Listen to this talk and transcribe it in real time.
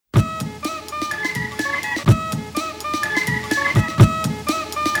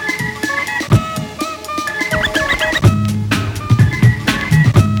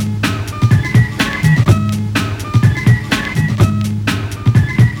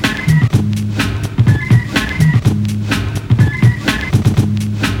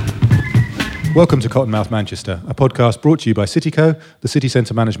Welcome to Cottonmouth Manchester, a podcast brought to you by Cityco, the city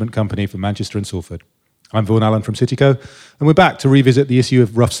centre management company for Manchester and Salford. I'm Vaughan Allen from Cityco, and we're back to revisit the issue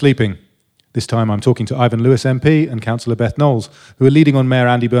of rough sleeping. This time I'm talking to Ivan Lewis MP and Councillor Beth Knowles, who are leading on Mayor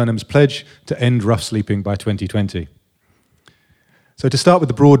Andy Burnham's pledge to end rough sleeping by 2020. So to start with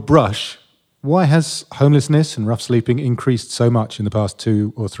the broad brush, why has homelessness and rough sleeping increased so much in the past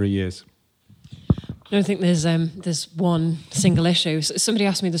 2 or 3 years? I don't think there's one single issue. Somebody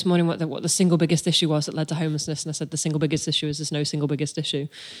asked me this morning what the single biggest issue was that led to homelessness, and I said the single biggest issue is there's no single biggest issue.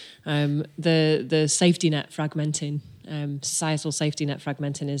 The safety net fragmenting, societal safety net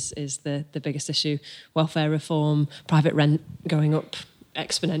fragmenting is the biggest issue. Welfare reform, private rent going up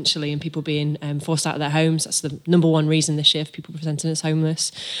exponentially, and people being forced out of their homes. That's the number one reason this year for people presenting as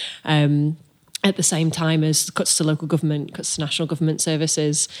homeless. At the same time as cuts to local government, cuts to national government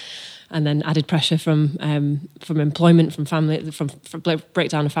services, and then added pressure from employment, from family, from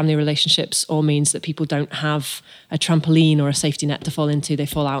breakdown of family relationships, all means that people don't have a trampoline or a safety net to fall into. They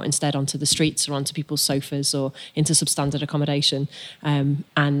fall out instead onto the streets or onto people's sofas or into substandard accommodation.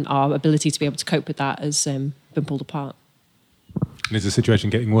 And our ability to be able to cope with that has been pulled apart. And is the situation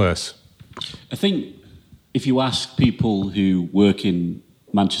getting worse? I think if you ask people who work in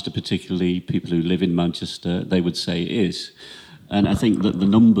Manchester, particularly people who live in Manchester, they would say it is. And I think that the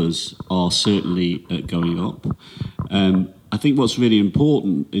numbers are certainly going up. I think what's really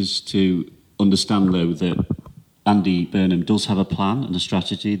important is to understand, though, that Andy Burnham does have a plan and a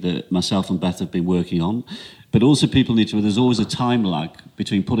strategy that myself and Beth have been working on. But also people need to, there's always a time lag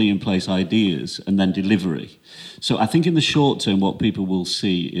between putting in place ideas and then delivery. So I think in the short term, what people will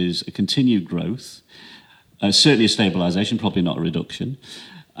see is a continued growth, certainly a stabilisation, probably not a reduction.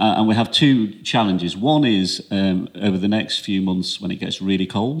 And we have two challenges. One is over the next few months when it gets really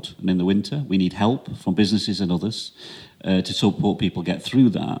cold and in the winter, we need help from businesses and others to support people get through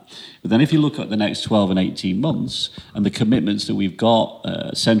that. But then if you look at the next 12 and 18 months and the commitments that we've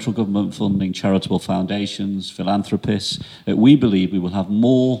got, central government funding, charitable foundations, philanthropists, we believe we will have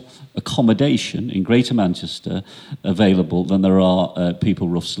more accommodation in Greater Manchester available than there are people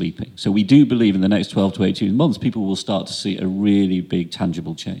rough sleeping. So we do believe in the next 12 to 18 months people will start to see a really big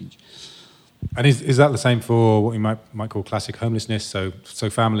tangible change. And is that the same for what you might call classic homelessness? So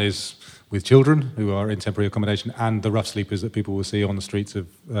families with children who are in temporary accommodation and the rough sleepers that people will see on the streets of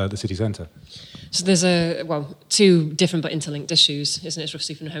the city centre? So there's two different but interlinked issues, isn't it? Rough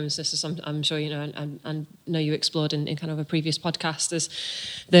sleeping and homelessness, as I'm sure you know, and know you explored in kind of a previous podcast.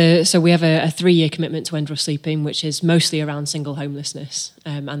 So we have a 3-year commitment to end rough sleeping, which is mostly around single homelessness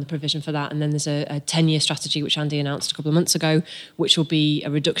and the provision for that. And then there's a 10-year strategy, which Andy announced a couple of months ago, which will be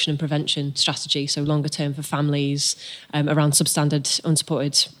a reduction and prevention strategy, so longer term for families, around substandard,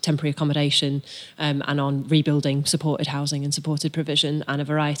 unsupported temporary accommodation, and on rebuilding supported housing and supported provision, and a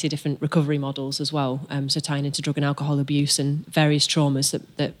variety of different recovery models as well, so tying into drug and alcohol abuse and various traumas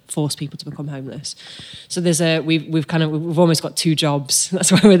that force people to become homeless. So there's we've almost got two jobs.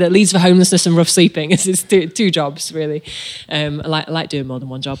 That's why that leads for homelessness and rough sleeping. It's two jobs really. I like doing more than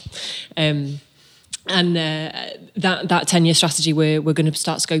one job. And that 10-year strategy we're going to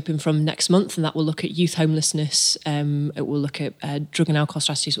start scoping from next month, and that will look at youth homelessness, it will look at drug and alcohol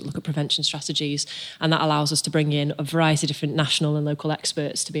strategies, it will look at prevention strategies, and that allows us to bring in a variety of different national and local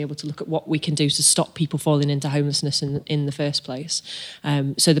experts to be able to look at what we can do to stop people falling into homelessness in the first place.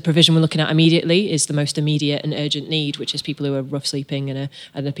 So the provision we're looking at immediately is the most immediate and urgent need, which is people who are rough sleeping and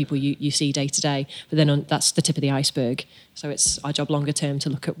the people you see day to day. But then that's the tip of the iceberg. So it's our job longer term to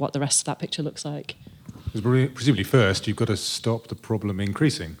look at what the rest of that picture looks like. Presumably first, you've got to stop the problem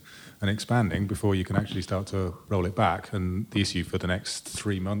increasing and expanding before you can actually start to roll it back. And the issue for the next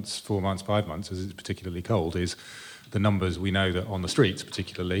 3 months, 4 months, 5 months, as it's particularly cold, is the numbers we know that on the streets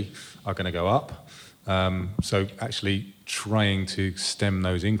particularly are going to go up. So actually trying to stem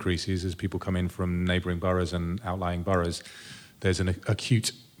those increases as people come in from neighbouring boroughs and outlying boroughs, there's an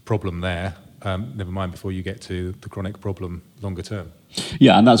acute problem there. Never mind before you get to the chronic problem longer term.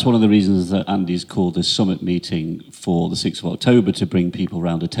 Yeah, and that's one of the reasons that Andy's called this summit meeting for the 6th of October, to bring people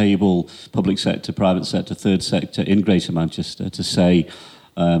around a table, public sector, private sector, third sector in Greater Manchester, to say,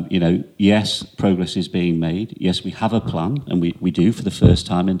 yes, progress is being made. Yes, we have a plan, and we do for the first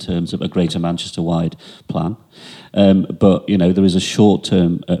time in terms of a Greater Manchester-wide plan. But, there is a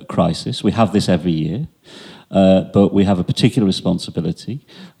short-term crisis. We have this every year. But we have a particular responsibility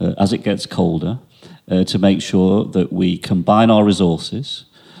as it gets colder to make sure that we combine our resources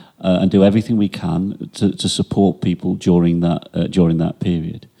and do everything we can to support people during that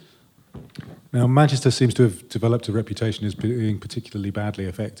period. Now, Manchester seems to have developed a reputation as being particularly badly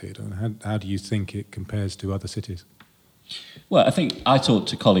affected. And how do you think it compares to other cities? Well, I think I talk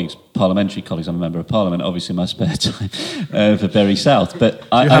to colleagues, parliamentary colleagues. I'm a member of Parliament, obviously, in my spare time for Bury South. But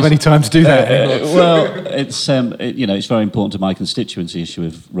do you have any time to do that anymore? Well, it's it's very important to my constituency issue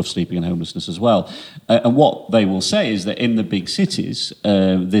of rough sleeping and homelessness as well. And what they will say is that in the big cities,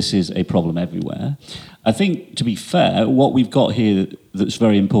 this is a problem everywhere. I think, to be fair, what we've got here that's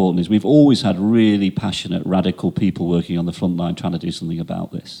very important is we've always had really passionate, radical people working on the front line trying to do something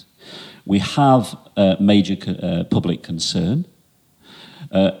about this. We have major public concern.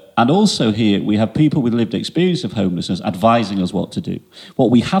 And also here, we have people with lived experience of homelessness advising us what to do.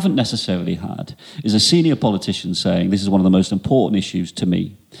 What we haven't necessarily had is a senior politician saying, this is one of the most important issues to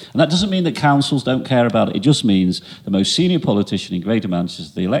me. And that doesn't mean that councils don't care about it. It just means the most senior politician in Greater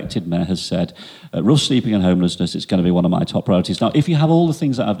Manchester, the elected mayor, has said, rough sleeping and homelessness is going to be one of my top priorities. Now, if you have all the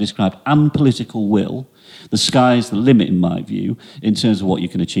things that I've described and political will, the sky's the limit, in my view, in terms of what you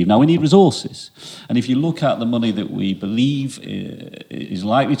can achieve. Now, we need resources. And if you look at the money that we believe is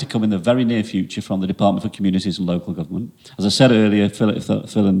likely to come in the very near future from the Department for Communities and Local Government, as I said earlier,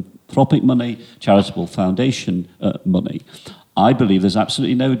 philanthropic money, charitable foundation money, I believe there's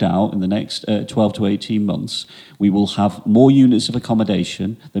absolutely no doubt in the next 12 to 18 months we will have more units of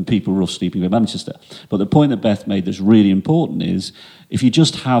accommodation than people rough sleeping in Manchester. But the point that Beth made that's really important is if you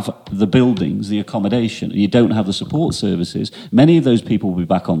just have the buildings, the accommodation, and you don't have the support services, many of those people will be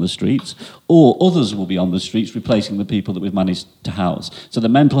back on the streets, or others will be on the streets replacing the people that we've managed to house. So the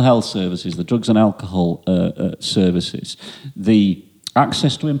mental health services, the drugs and alcohol services, the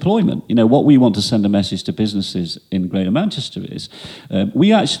access to employment. You know, what we want to send a message to businesses in Greater Manchester is,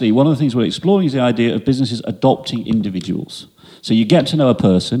 one of the things we're exploring is the idea of businesses adopting individuals. So you get to know a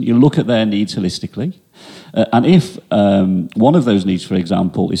person, you look at their needs holistically, and if one of those needs, for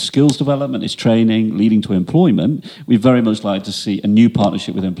example, is skills development, is training, leading to employment, we very much like to see a new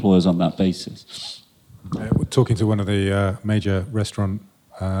partnership with employers on that basis. We're talking to one of the major restaurant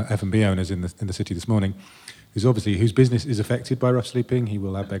F&B owners in the city this morning, whose business is affected by rough sleeping. He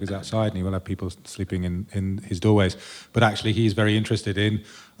will have beggars outside and he will have people sleeping in his doorways. But actually he's very interested in,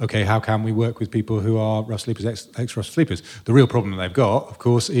 okay, how can we work with people who are rough sleepers, ex-rough sleepers? The real problem they've got, of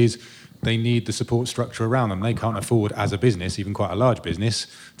course, is they need the support structure around them. They can't afford, as a business, even quite a large business,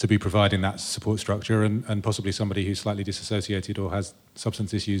 to be providing that support structure, and possibly somebody who's slightly disassociated or has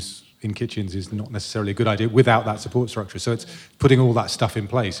substance issues in kitchens is not necessarily a good idea without that support structure. So it's putting all that stuff in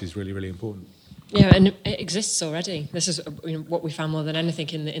place is really, really important. Yeah, and it exists already. This is what we found more than anything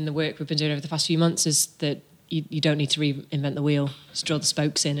in the work we've been doing over the past few months is that you don't need to reinvent the wheel. Just draw the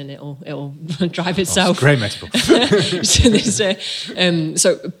spokes in and it'll drive itself. Great metaphor.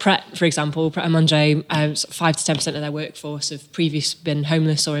 So Pret, for example, Pret a Manger, 5 to 10% of their workforce have previously been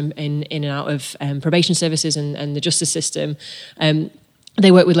homeless or in and out of probation services and the justice system. They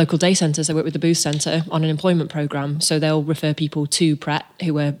work with local day centres, they work with the Booth Centre on an employment programme. So they'll refer people to Pret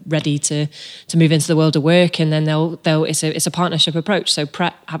who are ready to move into the world of work, and then it's a partnership approach. So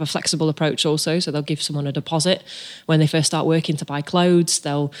Pret have a flexible approach also, so they'll give someone a deposit when they first start working to buy clothes.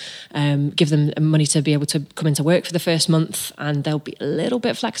 They'll give them money to be able to come into work for the first month, and they'll be a little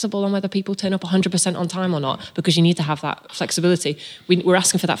bit flexible on whether people turn up 100% on time or not, because you need to have that flexibility. We're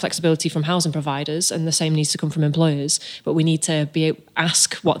asking for that flexibility from housing providers, and the same needs to come from employers, but we need to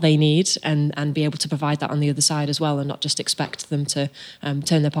ask what they need and be able to provide that on the other side as well, and not just expect them to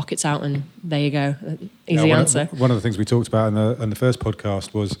turn their pockets out and there you go, easy answer. One of the things we talked about in the first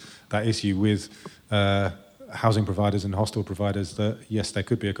podcast was that issue with housing providers and hostel providers, that yes, there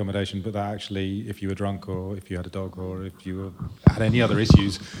could be accommodation, but that actually if you were drunk or if you had a dog or if you had any other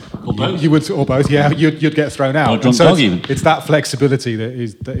issues, you would, or both, you'd get thrown out. Or a drunk dog even. It's that flexibility that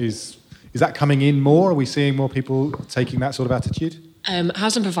is that coming in more? Are we seeing more people taking that sort of attitude?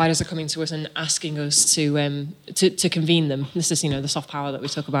 Housing providers are coming to us and asking us to convene them. This is, the soft power that we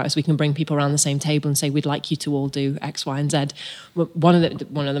talk about, is we can bring people around the same table and say, we'd like you to all do X, Y, and Z. One of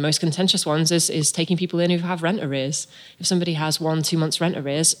the most contentious ones is taking people in who have rent arrears. If somebody has 1-2 months rent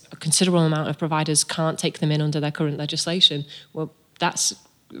arrears, a considerable amount of providers can't take them in under their current legislation. Well, that's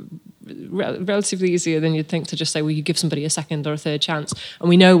relatively easier than you'd think to just say, well, you give somebody a second or a third chance. And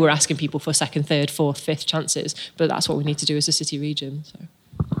we know we're asking people for second, third, fourth, fifth chances, but that's what we need to do as a city region.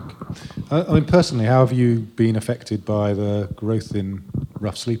 So, personally, how have you been affected by the growth in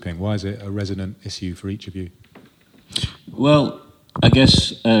rough sleeping? Why is it a resonant issue for each of you? Well, I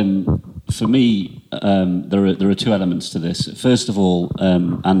guess for me, there are two elements to this. First of all,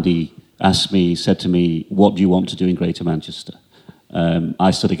 Andy said to me, what do you want to do in Greater Manchester?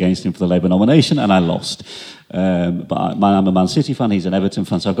 I stood against him for the Labour nomination and I lost. But I'm a Man City fan, he's an Everton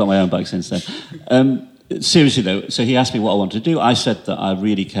fan, so I've got my own back since then. seriously though, so he asked me what I wanted to do. I said that I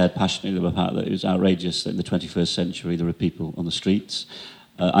really cared passionately about that it was outrageous that in the 21st century there are people on the streets.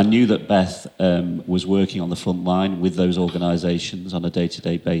 I knew that Beth was working on the front line with those organisations on a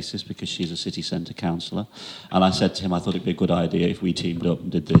day-to-day basis because she's a city centre councillor. And I said to him I thought it'd be a good idea if we teamed up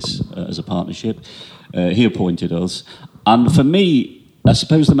and did this as a partnership. He appointed us. And for me, I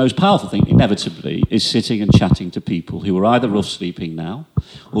suppose the most powerful thing, inevitably, is sitting and chatting to people who are either rough sleeping now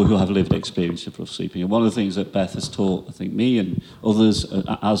or who have lived experience of rough sleeping. And one of the things that Beth has taught, I think, me and others,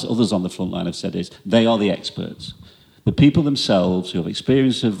 as others on the front line have said, is they are the experts. The people themselves who have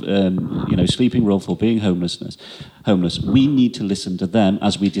experience of, sleeping rough or being homeless, we need to listen to them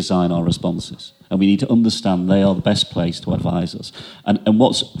as we design our responses. And we need to understand they are the best place to advise us. And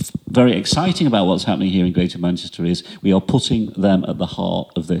what's very exciting about what's happening here in Greater Manchester is we are putting them at the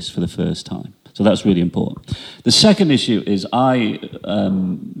heart of this for the first time. So that's really important. The second issue is I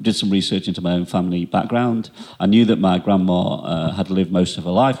did some research into my own family background. I knew that my grandma had lived most of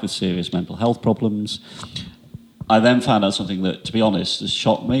her life with serious mental health problems. I then found out something that, to be honest, has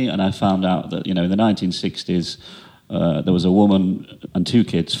shocked me, and I found out that, in the 1960s, there was a woman and 2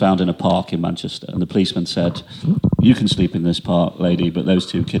 kids found in a park in Manchester, and the policeman said, you can sleep in this park, lady, but those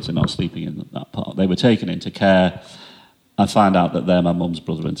 2 kids are not sleeping in that park. They were taken into care. I found out that they're my mum's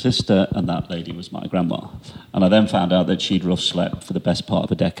brother and sister, and that lady was my grandma. And I then found out that she'd rough slept for the best part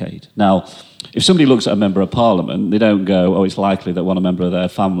of a decade. Now, if somebody looks at a member of parliament, they don't go, oh, it's likely that one member of their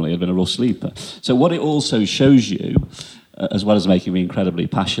family had been a rough sleeper. So what it also shows you, as well as making me incredibly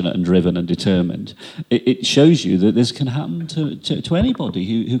passionate and driven and determined, it shows you that this can happen to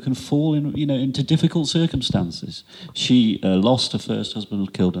anybody who can fall into difficult circumstances. She lost her first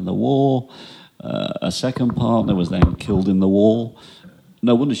husband, killed in the war. A second partner was then killed in the war.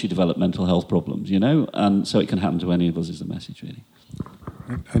 No wonder she developed mental health problems, and so it can happen to any of us is the message, really.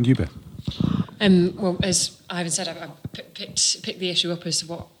 And you, Beth? Well, as Ivan said, I picked the issue up as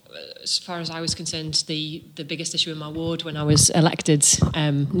what, as far as I was concerned, the biggest issue in my ward when I was elected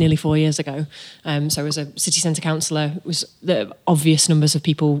nearly 4 years ago. So as a city centre councillor, was the obvious numbers of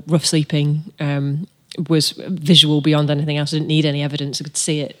people rough sleeping, was visual beyond anything else. I didn't need any evidence, I could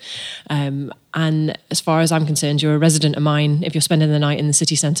see it. And as far as I'm concerned, you're a resident of mine if you're spending the night in the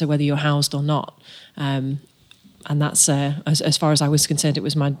city centre, whether you're housed or not. And that's, as far as I was concerned, it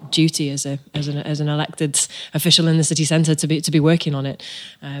was my duty as an elected official in the city centre to be working on it.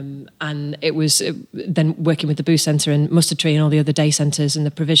 And it was then working with the Booth Centre and Mustard Tree and all the other day centres, and the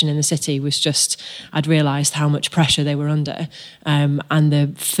provision in the city was just, I'd realised how much pressure they were under, and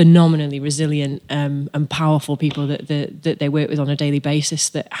the phenomenally resilient and powerful people that they work with on a daily basis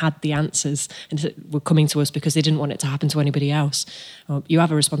that had the answers and that were coming to us because they didn't want it to happen to anybody else. Well, you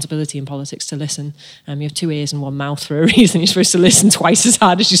have a responsibility in politics to listen. You have 2 ears and 1 mouth for a reason. You're supposed to listen twice as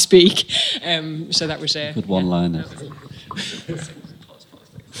hard as you speak. So that was good one-liner.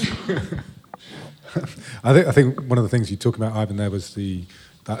 I think one of the things you talked about, Ivan, there was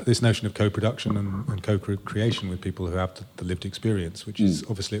this notion of co-production and co-creation with people who have the lived experience, which is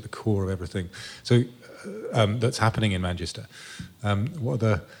obviously at the core of everything. So that's happening in Manchester. What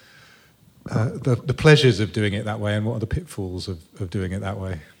are the pleasures of doing it that way, and what are the pitfalls of doing it that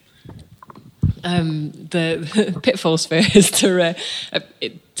way? The pitfalls for it is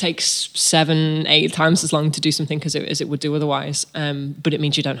it takes 7-8 times as long to do something as it would do otherwise, but it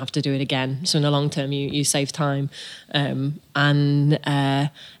means you don't have to do it again. So in the long term, you save time, and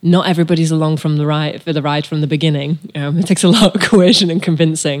not everybody's along for the ride from the beginning. It takes a lot of coercion and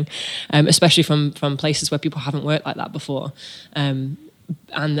convincing, especially from places where people haven't worked like that before. And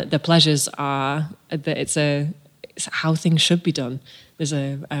the pleasures are that it's how things should be done. There's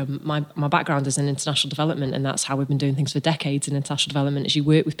my background is in international development, and that's how we've been doing things for decades in international development. Is you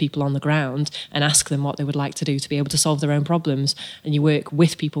work with people on the ground and ask them what they would like to do to be able to solve their own problems, and you work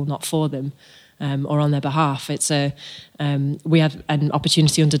with people, not for them, or on their behalf. We have an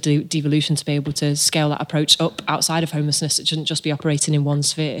opportunity under devolution to be able to scale that approach up outside of homelessness. It shouldn't just be operating in one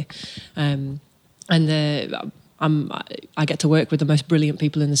sphere, I get to work with the most brilliant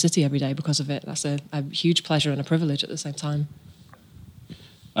people in the city every day because of it. That's a huge pleasure and a privilege at the same time.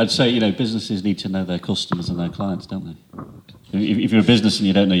 I'd say, businesses need to know their customers and their clients, don't they? If you're a business and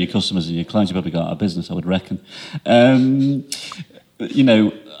you don't know your customers and your clients, you've probably got out of business, I would reckon. And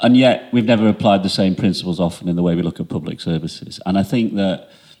yet we've never applied the same principles often in the way we look at public services. And I think that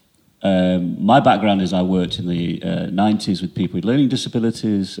my background is I worked in the 90s with people with learning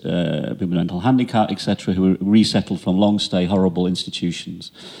disabilities, people with mental handicap, etc., who were resettled from long-stay horrible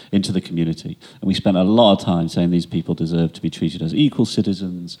institutions into the community. And we spent a lot of time saying these people deserve to be treated as equal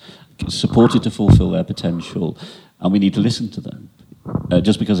citizens, supported to fulfil their potential, and we need to listen to them.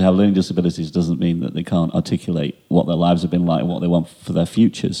 Just because they have learning disabilities doesn't mean that they can't articulate what their lives have been like and what they want for their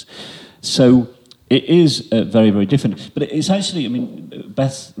futures. So it is very, very different. But it's actually, I mean,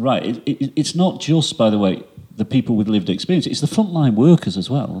 Beth's right. It's not just, by the way, the people with lived experience. It's the frontline workers as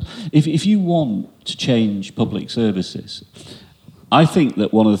well. If you want to change public services, I think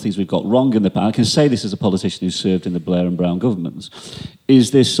that one of the things we've got wrong in the past, I can say this as a politician who served in the Blair and Brown governments,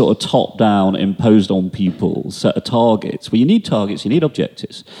 is this sort of top-down, imposed on people set of targets. Well, you need targets, you need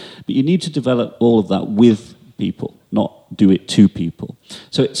objectives, but you need to develop all of that with people, not do it to people.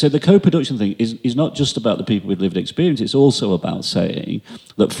 So the co-production thing is not just about the people with lived experience, it's also about saying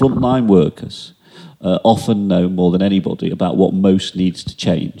that frontline workers often know more than anybody about what most needs to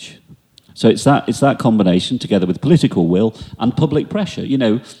change. So it's that combination, together with political will and public pressure. You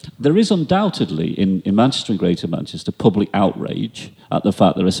know, there is undoubtedly in Manchester and Greater Manchester public outrage at the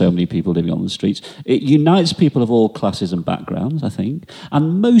fact there are so many people living on the streets. It unites people of all classes and backgrounds, I think,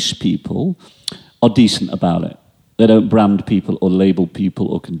 and most people are decent about it. They don't brand people or label people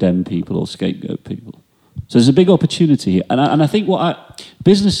or condemn people or scapegoat people. So there's a big opportunity here. And I think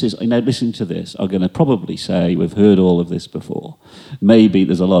businesses, you know, listening to this, are going to probably say, we've heard all of this before. Maybe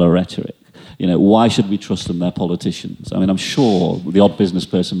there's a lot of rhetoric. You know, why should we trust them? They're politicians. I mean, I'm sure the odd business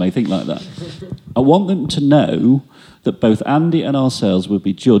person may think like that. I want them to know that both Andy and ourselves will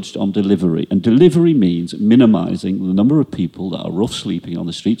be judged on delivery. And delivery means minimising the number of people that are rough sleeping on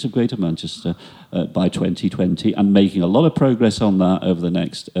the streets of Greater Manchester by 2020 and making a lot of progress on that over the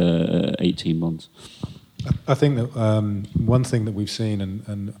next 18 months. I think that one thing that we've seen,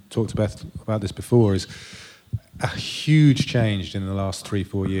 and talked to Beth about this before, is a huge change in the last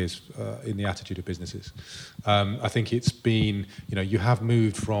 3-4 years in the attitude of businesses. I think it's been, you know, you have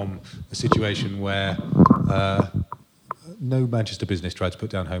moved from a situation where no Manchester business tried to put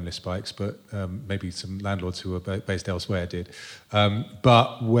down homeless spikes, but maybe some landlords who were based elsewhere did.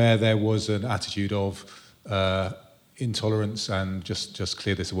 But where there was an attitude of intolerance and just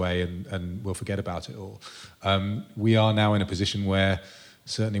clear this away and we'll forget about it all. We are now in a position where,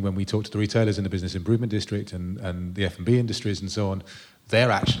 certainly when we talk to the retailers in the business improvement district and the F&B industries and so on,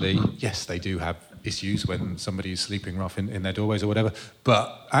 they're actually, yes, they do have issues when somebody's sleeping rough in their doorways or whatever,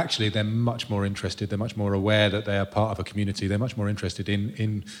 but actually they're much more interested, they're much more aware that they are part of a community, they're much more interested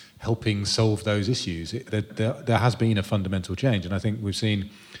in helping solve those issues. There has been a fundamental change, and I think we've seen,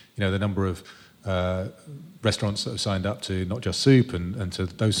 you know, the number of restaurants that have signed up to Not Just Soup and to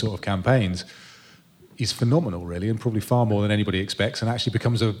those sort of campaigns is phenomenal, really, and probably far more than anybody expects, and actually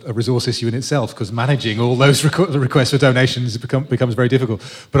becomes a resource issue in itself, because managing all those requests for donations becomes very difficult.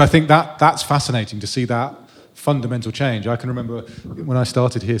 But I think that's fascinating to see that fundamental change. I can remember when I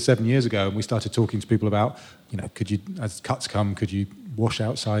started here 7 years ago, and we started talking to people about, you know, could you, as cuts come, could you wash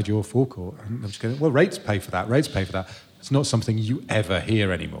outside your forecourt? And I'm just going, well, rates pay for that. It's not something you ever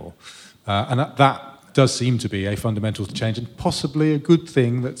hear anymore. And that does seem to be a fundamental change, and possibly a good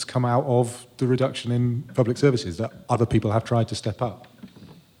thing that's come out of the reduction in public services, that other people have tried to step up.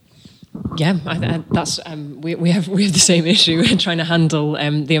 Yeah, that's we have the same issue trying to handle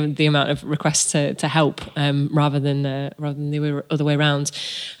the amount of requests to help rather than the other way around,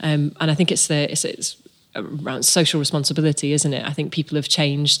 and I think it's around social responsibility, isn't it? I think people have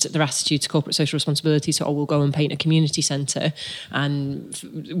changed their attitude to corporate social responsibility, so we'll go and paint a community centre and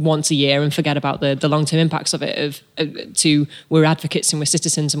once a year and forget about the long-term impacts of it, to we're advocates and we're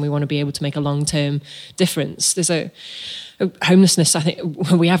citizens and we want to be able to make a long-term difference. There's homelessness, I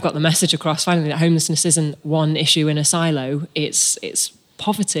think we have got the message across finally that homelessness isn't one issue in a silo, it's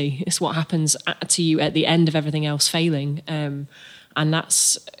poverty, it's what happens to you at the end of everything else failing, and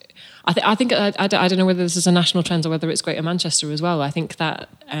that's I think I don't know whether this is a national trend or whether it's Greater Manchester as well. I think that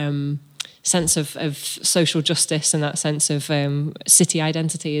sense of social justice and that sense of city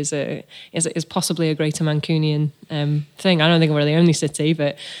identity is possibly a Greater Mancunian thing. I don't think we're the only city,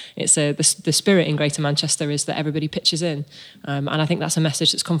 but it's the spirit in Greater Manchester is that everybody pitches in, and I think that's a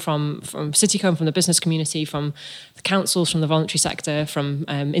message that's come from Citycombe, from the business community, from the councils, from the voluntary sector, from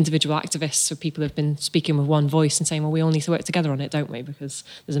individual activists. So people have been speaking with one voice and saying, well, we all need to work together on it, don't we? Because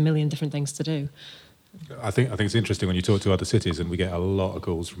there's a million different things to do. I think it's interesting when you talk to other cities, and we get a lot of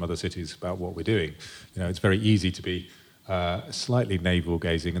calls from other cities about what we're doing. You know, it's very easy to be slightly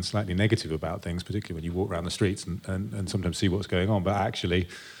navel-gazing and slightly negative about things, particularly when you walk around the streets and sometimes see what's going on. But actually,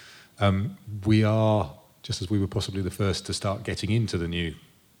 we are, just as we were possibly the first to start getting into the new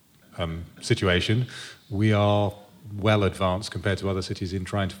situation, we are well advanced compared to other cities in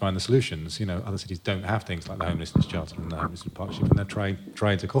trying to find the solutions. You know, other cities don't have things like the Homelessness Charter and the Homelessness Partnership, and they're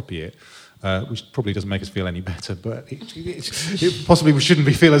trying to copy it. Which probably doesn't make us feel any better, but it possibly we shouldn't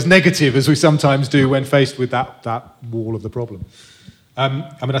feel as negative as we sometimes do when faced with that wall of the problem.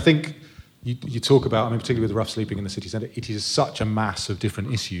 I think you talk about, particularly with rough sleeping in the city centre, it is such a mass of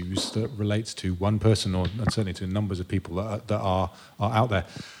different issues that relates to one person and certainly to numbers of people that are out there.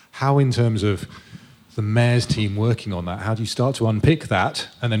 How, in terms of the mayor's team working on that, how do you start to unpick that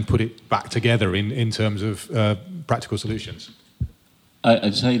and then put it back together in terms of practical solutions?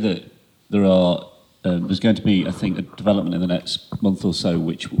 I'd say that there's going to be, I think, a development in the next month or so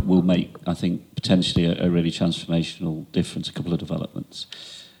which will make, I think, potentially a really transformational difference, a couple of developments.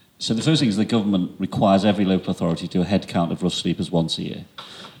 So the first thing is the government requires every local authority to do a head count of rough sleepers once a year.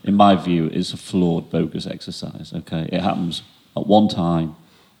 In my view, it's a flawed, bogus exercise, okay? It happens at one time,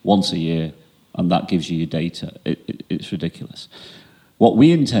 once a year, and that gives you your data. It's ridiculous. What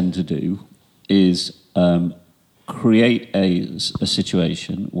we intend to do is create a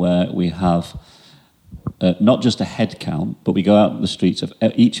situation where we have not just a head count, but we go out in the streets of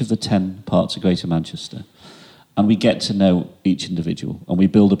each of the 10 parts of Greater Manchester, and we get to know each individual, and we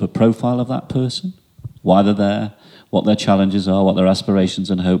build up a profile of that person, why they're there, what their challenges are, what their aspirations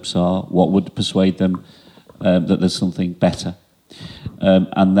and hopes are, what would persuade them that there's something better.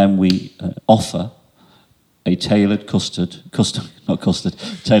 And then we offer a tailored tailored custard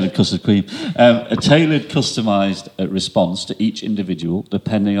cream, a tailored customised response to each individual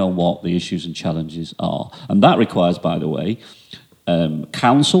depending on what the issues and challenges are. And that requires, by the way,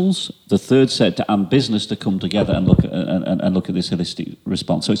 councils, the third sector and business to come together and look at this holistic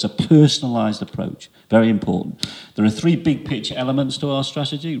response. So it's a personalised approach, very important. There are 3 big picture elements to our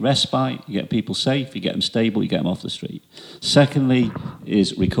strategy. Respite, you get people safe, you get them stable, you get them off the street. Secondly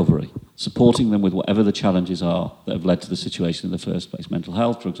is recovery, supporting them with whatever the challenges are that have led to the situation in the first place. Mental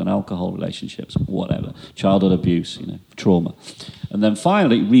health, drugs and alcohol, relationships, whatever. Childhood abuse, trauma. And then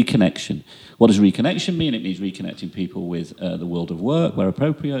finally, reconnection. What does reconnection mean? It means reconnecting people with the world of work where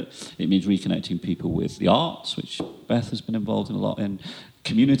appropriate. It means reconnecting people with the arts, which Beth has been involved in a lot in,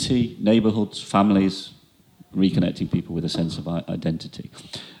 community, neighbourhoods, families, reconnecting people with a sense of identity.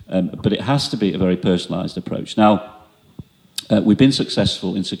 But it has to be a very personalised approach. Now, we've been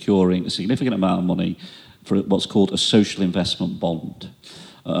successful in securing a significant amount of money for what's called a social investment bond.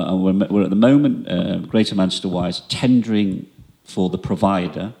 And we're at the moment, Greater Manchester-wise, tendering for the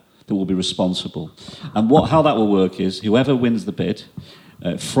provider that will be responsible. And how that will work is whoever wins the bid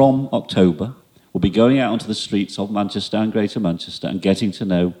from October will be going out onto the streets of Manchester and Greater Manchester and getting to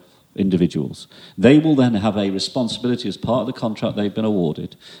know individuals. They will then have a responsibility as part of the contract they've been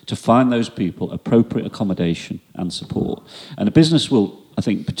awarded to find those people appropriate accommodation and support. And the business will, I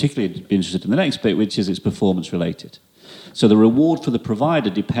think, particularly be interested in the next bit, which is it's performance related. So the reward for the provider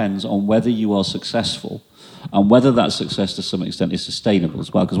depends on whether you are successful and whether that success to some extent is sustainable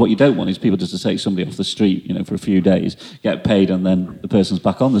as well. Because what you don't want is people just to take somebody off the street, for a few days, get paid, and then the person's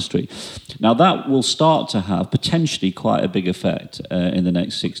back on the street. Now that will start to have potentially quite a big effect in the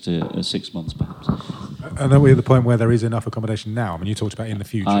next 6 months, perhaps. And are we at the point where there is enough accommodation now? You talked about in the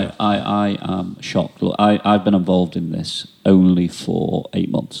future. I am shocked. Look, I've been involved in this only for 8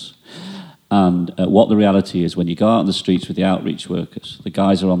 months. And what the reality is, when you go out on the streets with the outreach workers, the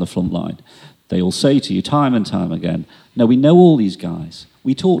guys are on the front line, they will say to you time and time again, no, we know all these guys.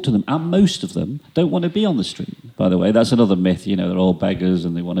 We talk to them, and most of them don't want to be on the street, by the way. That's another myth, they're all beggars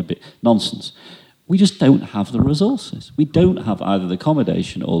and they want to be... Nonsense. We just don't have the resources. We don't have either the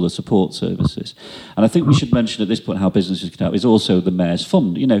accommodation or the support services. And I think we should mention at this point how businesses can help is also the Mayor's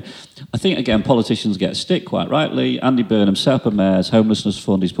Fund. I think, again, politicians get stick quite rightly. Andy Burnham set up a Mayor's Homelessness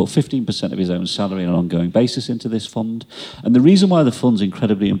Fund. He's put 15% of his own salary on an ongoing basis into this fund. And the reason why the fund's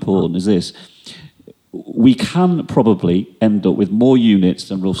incredibly important is this. We can probably end up with more units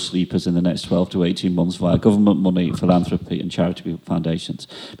than rough sleepers in the next 12 to 18 months via government money, philanthropy and charity foundations.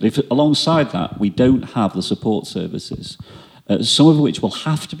 But if alongside that we don't have the support services, some of which will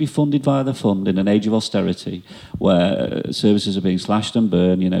have to be funded via the fund in an age of austerity where services are being slashed and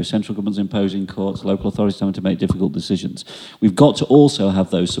burned, central government's imposing cuts, local authorities having to make difficult decisions. We've got to also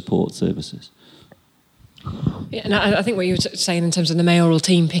have those support services. Yeah, and I think what you were saying in terms of the mayoral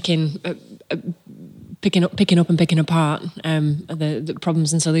team picking up and picking apart the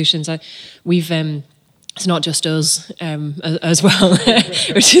problems and solutions. We've it's not just us as well,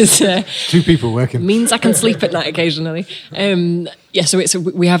 which is 2 people working. Means I can sleep at night occasionally. So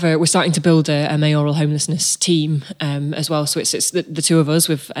we're starting to build a mayoral homelessness team as well. So it's the 2 of us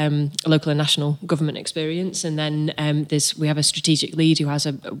with local and national government experience, and then we have a strategic lead who has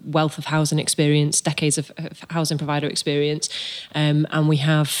a wealth of housing experience, decades of housing provider experience, and we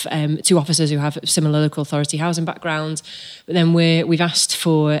have 2 officers who have similar local authority housing backgrounds. But then we've asked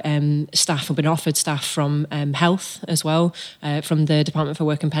for staff, or been offered staff from health as well, from the Department for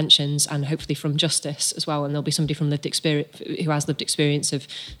Work and Pensions, and hopefully from Justice as well. And there'll be somebody from lived experience who has lived lived experience of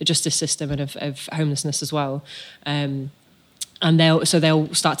the justice system and of homelessness as well. And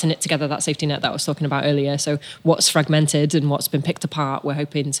they'll start to knit together that safety net that I was talking about earlier. So what's fragmented and what's been picked apart, we're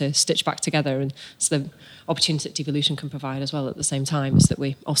hoping to stitch back together. And it's the opportunity that devolution can provide as well at the same time, is that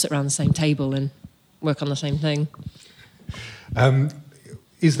we all sit around the same table and work on the same thing.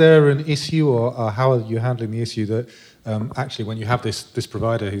 Is there an issue, or how are you handling the issue that actually when you have this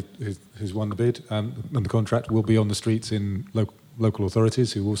provider who's won the bid and the contract will be on the streets in local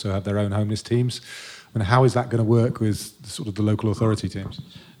authorities who also have their own homeless teams? And how is that going to work with sort of the local authority teams?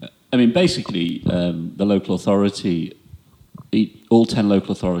 I mean, basically, the local authority, all 10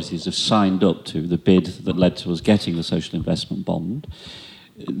 local authorities have signed up to the bid that led to us getting the social investment bond.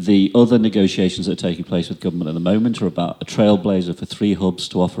 The other negotiations that are taking place with government at the moment are about a trailblazer for 3 hubs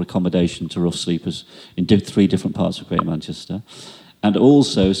to offer accommodation to rough sleepers in 3 different parts of Greater Manchester, and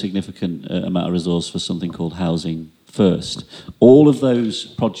also a significant amount of resource for something called Housing First. All of those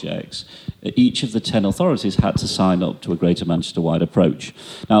projects, each of the 10 authorities had to sign up to a Greater Manchester-wide approach.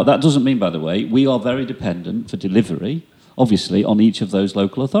 Now, that doesn't mean, by the way, we are very dependent for delivery, obviously, on each of those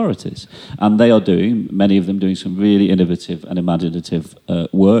local authorities. And they are many of them doing some really innovative and imaginative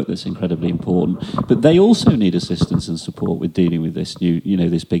work that's incredibly important. But they also need assistance and support with dealing with this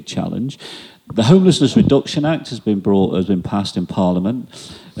this big challenge. The Homelessness Reduction Act has been passed in Parliament.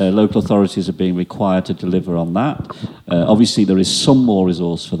 Local authorities are being required to deliver on that. Obviously, there is some more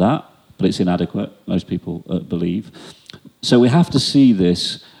resource for that, but it's inadequate, most people believe. So we have to see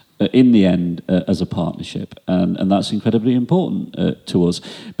this in the end as a partnership, and that's incredibly important to us.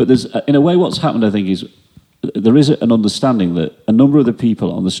 But there's, in a way, what's happened, I think, is there is an understanding that a number of the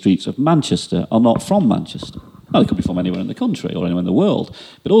people on the streets of Manchester are not from Manchester. Well, they could be from anywhere in the country or anywhere in the world,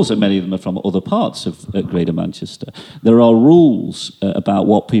 but also many of them are from other parts of Greater Manchester. There are rules about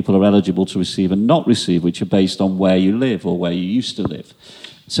what people are eligible to receive and not receive, which are based on where you live or where you used to live.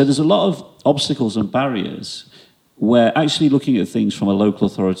 So there's a lot of obstacles and barriers where actually looking at things from a local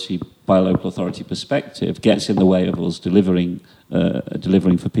authority by local authority perspective gets in the way of us delivering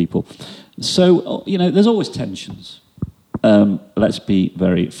for people. So, there's always tensions. Let's be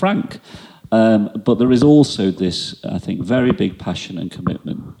very frank. But there is also this, I think, very big passion and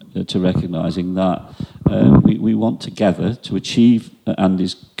commitment to recognising that we want together to achieve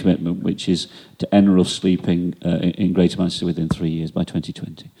Andy's commitment, which is to end rough sleeping in Greater Manchester within 3 years by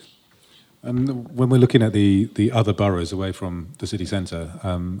 2020. When we're looking at the other boroughs away from the city centre,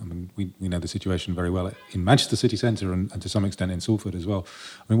 we know the situation very well in Manchester city centre and to some extent in Salford as well.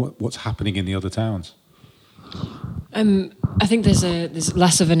 I mean, what's happening in the other towns? I think there's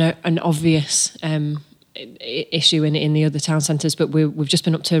less of an obvious issue in the other town centres, but we've just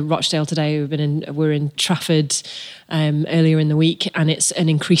been up to Rochdale today. We're in Trafford earlier in the week, and it's an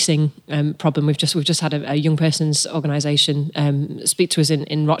increasing problem. We've just had a young person's organisation speak to us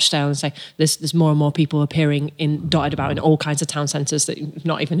in Rochdale and say there's more and more people appearing dotted about in all kinds of town centres that you've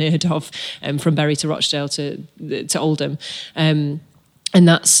not even heard of, from Bury to Rochdale to Oldham, and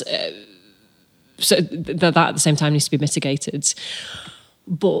that's. So that at the same time needs to be mitigated.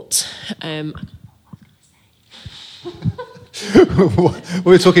 But what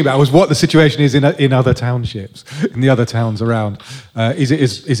we're talking about was what the situation is in other townships, in the other towns around. Is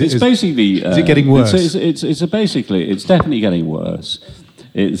it getting worse? It's definitely getting worse.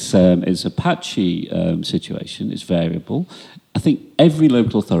 It's a patchy situation. It's variable. I think every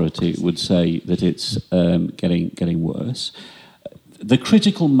local authority would say that it's getting worse. The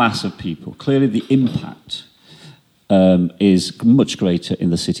critical mass of people, clearly the impact is much greater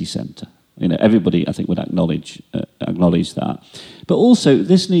in the city centre. Everybody, I think, would acknowledge that. But also,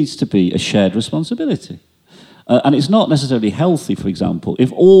 this needs to be a shared responsibility. And it's not necessarily healthy, for example,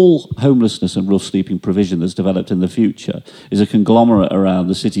 if all homelessness and rough sleeping provision that's developed in the future is a conglomerate around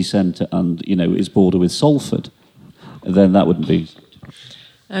the city centre and, is bordered with Salford, then that wouldn't be...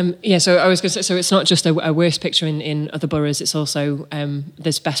 So I was going to say, so it's not just a worse picture in other boroughs, it's also,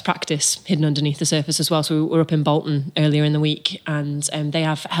 there's best practice hidden underneath the surface as well. So we were up in Bolton earlier in the week, and they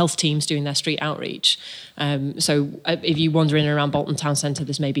have health teams doing their street outreach. So if you wander in and around Bolton town centre,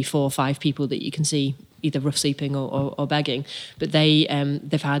 there's maybe 4 or 5 people that you can see either rough sleeping or begging, but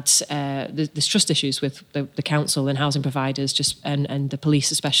they've had there's trust issues with the council and housing providers, and the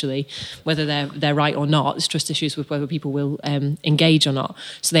police especially, whether they're right or not. There's trust issues with whether people will engage or not.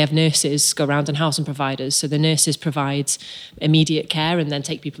 So they have nurses go around and housing providers. So the nurses provide immediate care and then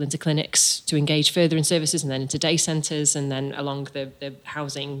take people into clinics to engage further in services, and then into day centres, and then along the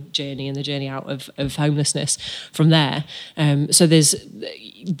housing journey and the journey out of homelessness from there. So there's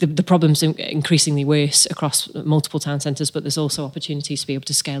the problem's increasingly worse disperse across multiple town centres, but there's also opportunities to be able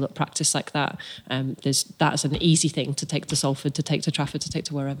to scale up practice like that. That's an easy thing to take to Salford, to take to Trafford, to take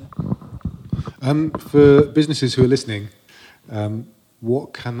to wherever. For businesses who are listening,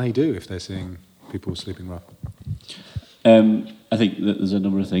 what can they do if they're seeing people sleeping rough? I think that there's a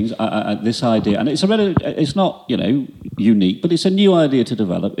number of things. This idea, and it's not unique, but it's a new idea to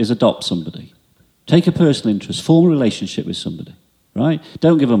develop, is adopt somebody. Take a personal interest, form a relationship with somebody, right?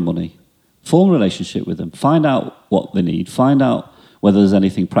 Don't give them money. Form a relationship with them. Find out what they need. Find out whether there's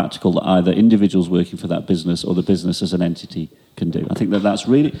anything practical that either individuals working for that business or the business as an entity can do. I think that's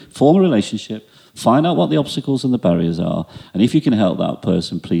really, form a relationship, find out what the obstacles and the barriers are, and if you can help that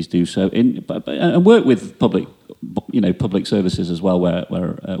person, please do so. And work with public services as well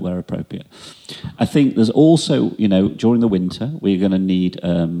where appropriate. I think there's also, during the winter, we're going to need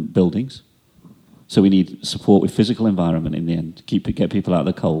buildings. So we need support with physical environment in the end, get people out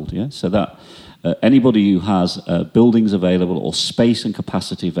of the cold. Yeah. So that anybody who has buildings available or space and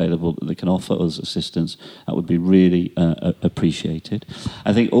capacity available that can offer us assistance, that would be really appreciated.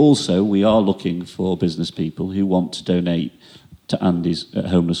 I think also we are looking for business people who want to donate to Andy's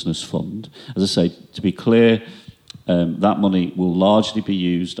homelessness fund. As I say, to be clear, that money will largely be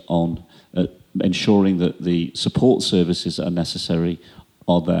used on ensuring that the support services that are necessary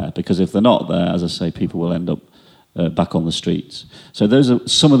are there, because if they're not there, as I say, people will end up back on the streets. So those are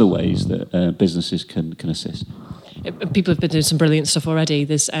some of the ways that businesses can assist. People have been doing some brilliant stuff already.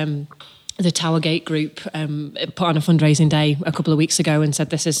 There's the Towergate Group put on a fundraising day a couple of weeks ago and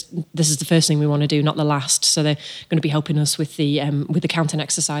said this is the first thing we want to do, not the last. So they're going to be helping us with the counting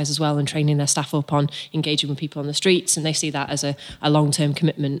exercise as well, and training their staff up on engaging with people on the streets. And they see that as a long-term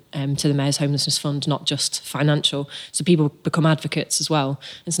commitment to the Mayor's Homelessness Fund, not just financial. So people become advocates as well.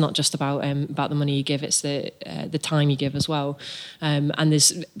 It's not just about the money you give; it's the time you give as well. And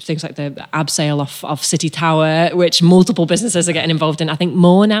there's things like the abseil off City Tower, which multiple businesses are getting involved in. I think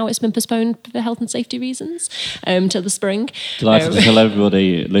more now. It's been postponed for health and safety reasons till the spring. Delighted to tell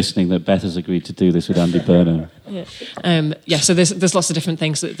everybody listening that Beth has agreed to do this with Andy Burnham. So there's lots of different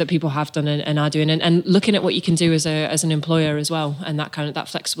things that people have done and are doing, and looking at what you can do as an employer as well, and that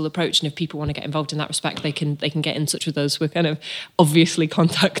flexible approach. And if people want to get involved in that respect, they can get in touch with us. We're kind of obviously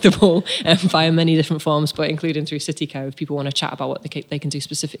contactable via many different forms, but including through CityCo if people want to chat about what they can do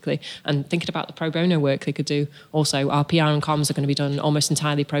specifically, and thinking about the pro bono work they could do. Also, our PR and comms are going to be done almost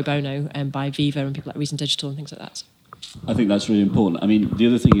entirely pro bono by Viva and people like Reason Digital and things like that. I think that's really important. I mean, the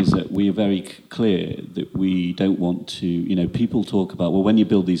other thing is that we are very clear that we don't want to, people talk about, well, when you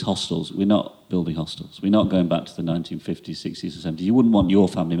build these hostels, we're not building hostels. We're not going back to the 1950s, 60s, or 70s. You wouldn't want your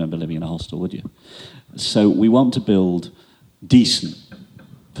family member living in a hostel, would you? So we want to build decent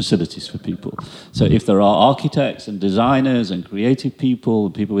facilities for people. So if there are architects and designers and creative people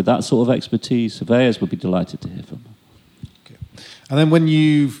with that sort of expertise, surveyors, would be delighted to hear from them. Okay. And then when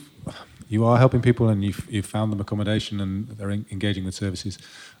you are helping people and you've found them accommodation and they're engaging with services,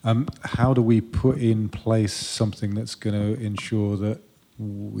 how do we put in place something that's going to ensure that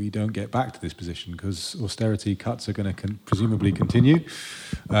we don't get back to this position? Because austerity cuts are going to presumably continue.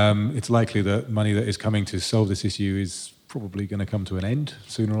 It's likely that money that is coming to solve this issue is probably going to come to an end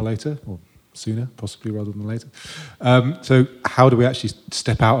sooner or later, or sooner possibly rather than later. So how do we actually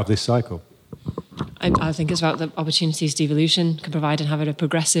step out of this cycle? I think it's about the opportunities devolution can provide and having a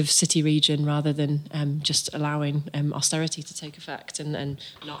progressive city region rather than just allowing austerity to take effect and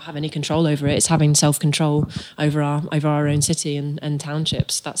not have any control over it. It's having self-control over our own city and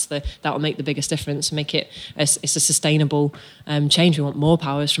townships. That will make the biggest difference. Make it it's a sustainable change. We want more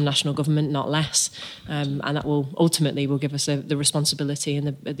powers from national government, not less, and that will ultimately give us the responsibility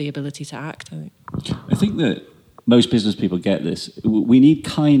and the ability to act. I think that most business people get this. We need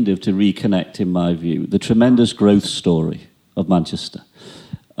kind of to reconnect, in my view, the tremendous growth story of Manchester.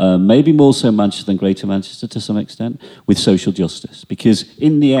 Maybe more so Manchester than Greater Manchester to some extent, with social justice. Because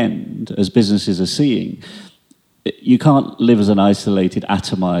in the end, as businesses are seeing, you can't live as an isolated,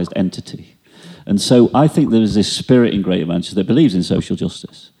 atomised entity. And so I think there is this spirit in Greater Manchester that believes in social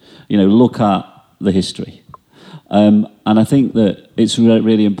justice. Look at the history. And I think that it's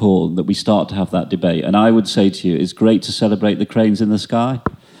really important that we start to have that debate. And I would say to you, it's great to celebrate the cranes in the sky,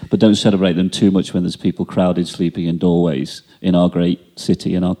 but don't celebrate them too much when there's people crowded sleeping in doorways in our great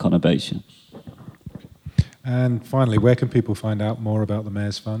city and our conurbation. And finally, where can people find out more about the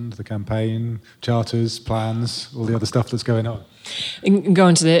Mayor's Fund, the campaign, charters, plans, all the other stuff that's going on? Go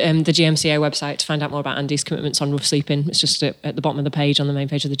onto the GMCA website to find out more about Andy's commitments on rough sleeping. It's just at the bottom of the page on the main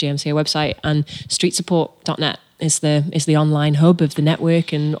page of the GMCA website. And streetsupport.net is the online hub of the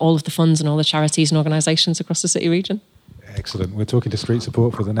network and all of the funds and all the charities and organisations across the city region. Excellent. We're talking to Street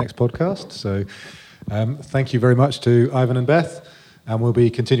Support for the next podcast. So Thank you very much to Ivan and Beth, and we'll be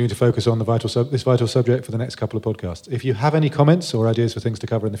continuing to focus on this vital subject for the next couple of podcasts. If you have any comments or ideas for things to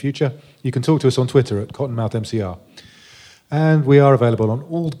cover in the future, you can talk to us on Twitter at CottonmouthMCR. And we are available on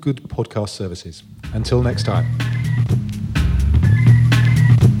all good podcast services. Until next time.